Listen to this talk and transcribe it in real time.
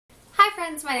Hi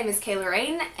friends, my name is Kayla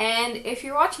Rain, and if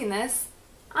you're watching this,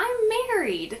 I'm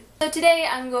married. So today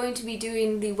I'm going to be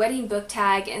doing the wedding book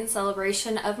tag in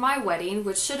celebration of my wedding,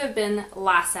 which should have been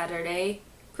last Saturday,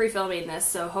 pre-filming this,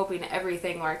 so hoping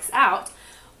everything works out.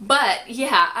 But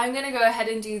yeah, I'm going to go ahead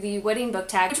and do the wedding book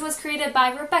tag, which was created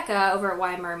by Rebecca over at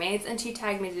Whymermaids, and she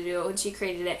tagged me to do it when she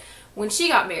created it when she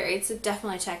got married, so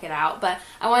definitely check it out. But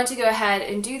I wanted to go ahead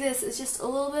and do this as just a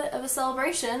little bit of a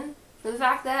celebration for the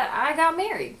fact that I got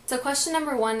married. So question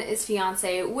number one is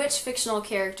fiance. Which fictional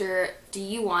character do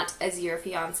you want as your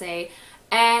fiance?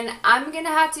 And I'm gonna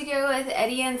have to go with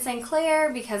Eddie St.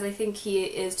 Clair because I think he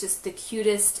is just the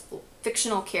cutest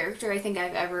fictional character I think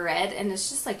I've ever read, and it's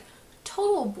just like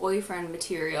total boyfriend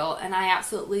material, and I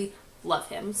absolutely love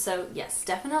him. So yes,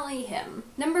 definitely him.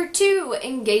 Number two,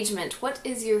 engagement. What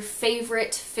is your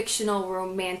favorite fictional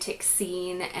romantic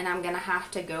scene? And I'm gonna have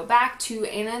to go back to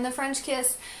Anna and the French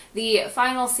Kiss. The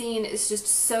final scene is just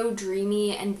so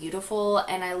dreamy and beautiful,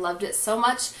 and I loved it so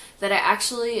much that I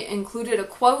actually included a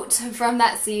quote from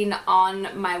that scene on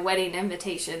my wedding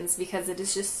invitations because it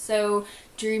is just so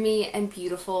dreamy and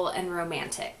beautiful and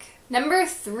romantic. Number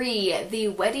three, the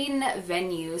wedding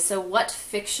venue. So what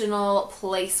fictional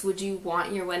place would you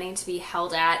want your wedding to be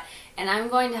held at? And I'm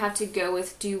going to have to go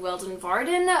with Do Weldon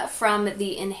Varden from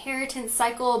The Inheritance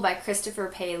Cycle by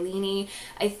Christopher Paolini.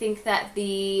 I think that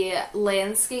the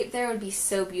landscape there would be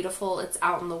so beautiful. It's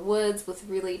out in the woods with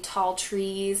really tall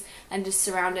trees and just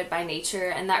surrounded by nature,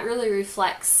 and that really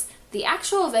reflects the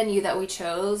actual venue that we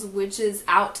chose, which is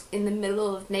out in the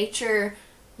middle of nature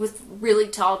with really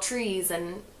tall trees,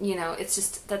 and you know, it's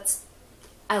just,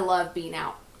 I love being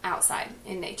outside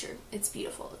in nature. It's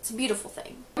beautiful. It's a beautiful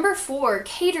thing. Number four,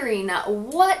 catering.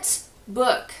 What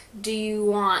book do you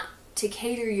want to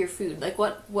cater your food? Like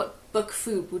what book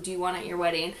food would you want at your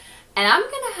wedding? And I'm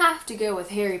gonna have to go with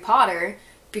Harry Potter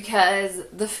because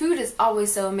the food is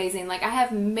always so amazing. Like I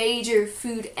have major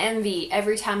food envy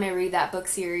every time I read that book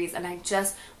series, and I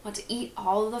just want to eat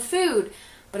all of the food.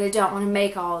 But I don't want to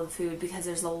make all of the food because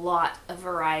there's a lot of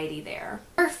variety there.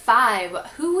 Number five,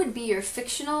 who would be your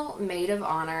fictional maid of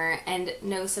honor? And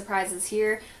no surprises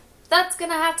here, that's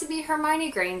gonna have to be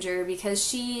Hermione Granger because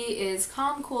she is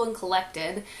calm, cool, and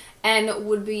collected, and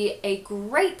would be a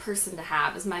great person to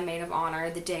have as my maid of honor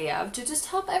the day of to just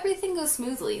help everything go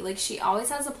smoothly. Like she always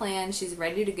has a plan, she's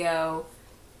ready to go.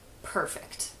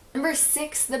 Perfect. Number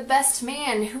six, the best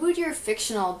man. Who would your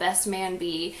fictional best man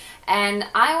be? And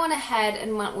I went ahead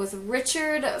and went with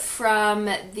Richard from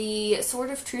the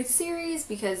Sword of Truth series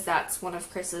because that's one of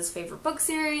Chris's favorite book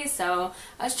series. So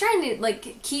I was trying to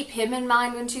like keep him in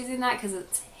mind when choosing that because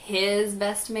it's his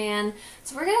best man.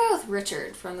 So we're gonna go with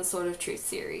Richard from the Sword of Truth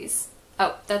series.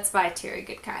 Oh, that's by Terry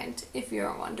Goodkind, if you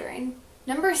were wondering.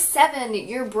 Number seven,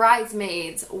 your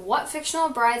bridesmaids. What fictional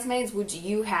bridesmaids would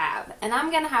you have? And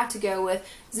I'm going to have to go with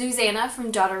Susanna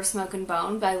from Daughter of Smoke and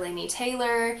Bone by Laini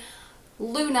Taylor,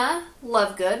 Luna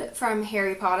Lovegood from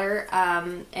Harry Potter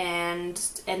and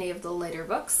any of the later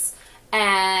books,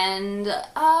 and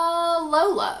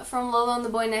Lola from Lola and the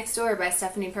Boy Next Door by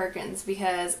Stephanie Perkins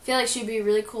because I feel like she'd be a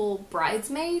really cool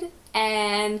bridesmaid,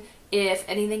 and if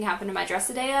anything happened to my dress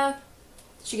the day of,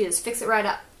 she could just fix it right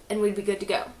up and we'd be good to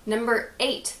go. Number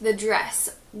eight, the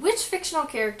dress. Which fictional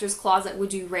character's closet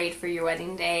would you raid for your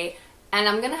wedding day? And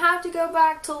I'm gonna have to go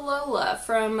back to Lola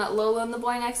from Lola and the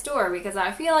Boy Next Door because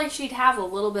I feel like she'd have a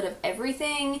little bit of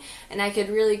everything, and I could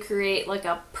really create like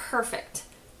a perfect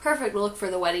look for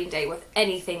the wedding day with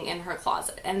anything in her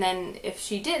closet. And then if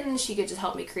she didn't, she could just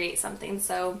help me create something.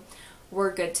 So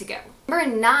we're good to go. Number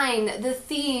nine, the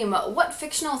theme. What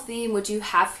fictional theme would you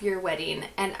have for your wedding?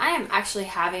 And I am actually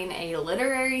having a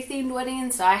literary themed wedding,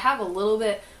 so I have a little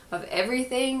bit of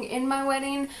everything in my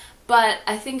wedding, but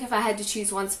I think if I had to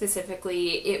choose one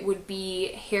specifically, it would be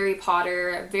Harry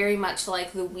Potter, very much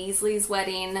like the Weasleys'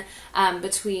 wedding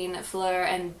between Fleur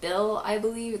and Bill, I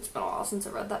believe. It's been a while since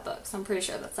I read that book, so I'm pretty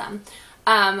sure that's them.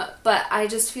 But I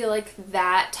just feel like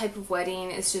that type of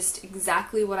wedding is just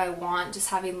exactly what I want. Just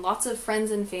having lots of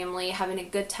friends and family, having a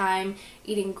good time,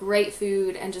 eating great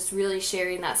food, and just really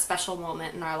sharing that special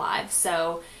moment in our lives.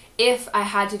 So if I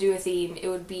had to do a theme, it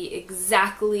would be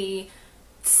exactly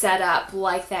set up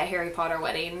like that Harry Potter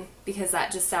wedding because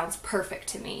that just sounds perfect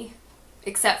to me.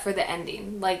 Except for the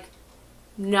ending. Like,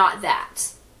 not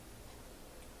that.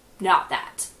 Not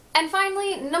that. And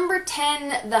finally, number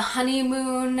 10, the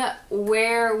honeymoon.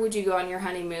 Where would you go on your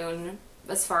honeymoon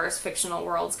as far as fictional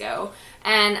worlds go?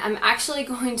 And I'm actually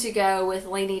going to go with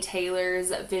Laini Taylor's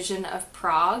Vision of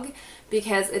Prague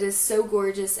because it is so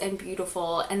gorgeous and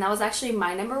beautiful, and that was actually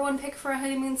my number one pick for a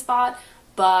honeymoon spot,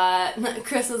 but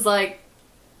Chris was like,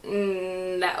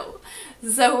 no.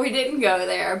 So we didn't go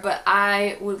there, but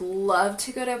I would love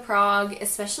to go to Prague,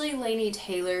 especially Laini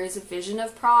Taylor's vision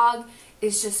of Prague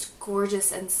is just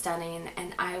gorgeous and stunning,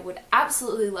 and I would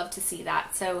absolutely love to see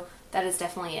that, so that is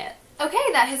definitely it.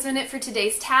 Okay, that has been it for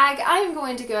today's tag. I am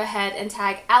going to go ahead and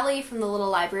tag Allie from The Little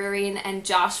Librarian and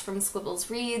Josh from Squibbles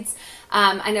Reads.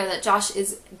 I know that Josh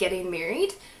is getting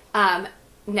married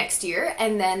next year,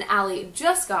 and then Allie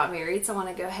just got married, so I want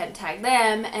to go ahead and tag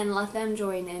them and let them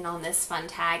join in on this fun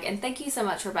tag. And thank you so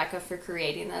much, Rebecca, for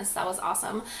creating this. That was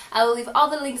awesome. I will leave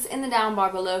all the links in the down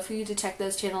bar below for you to check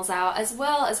those channels out, as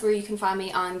well as where you can find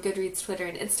me on Goodreads, Twitter,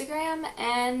 and Instagram.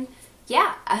 And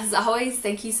yeah, as always,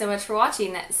 thank you so much for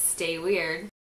watching. Stay weird.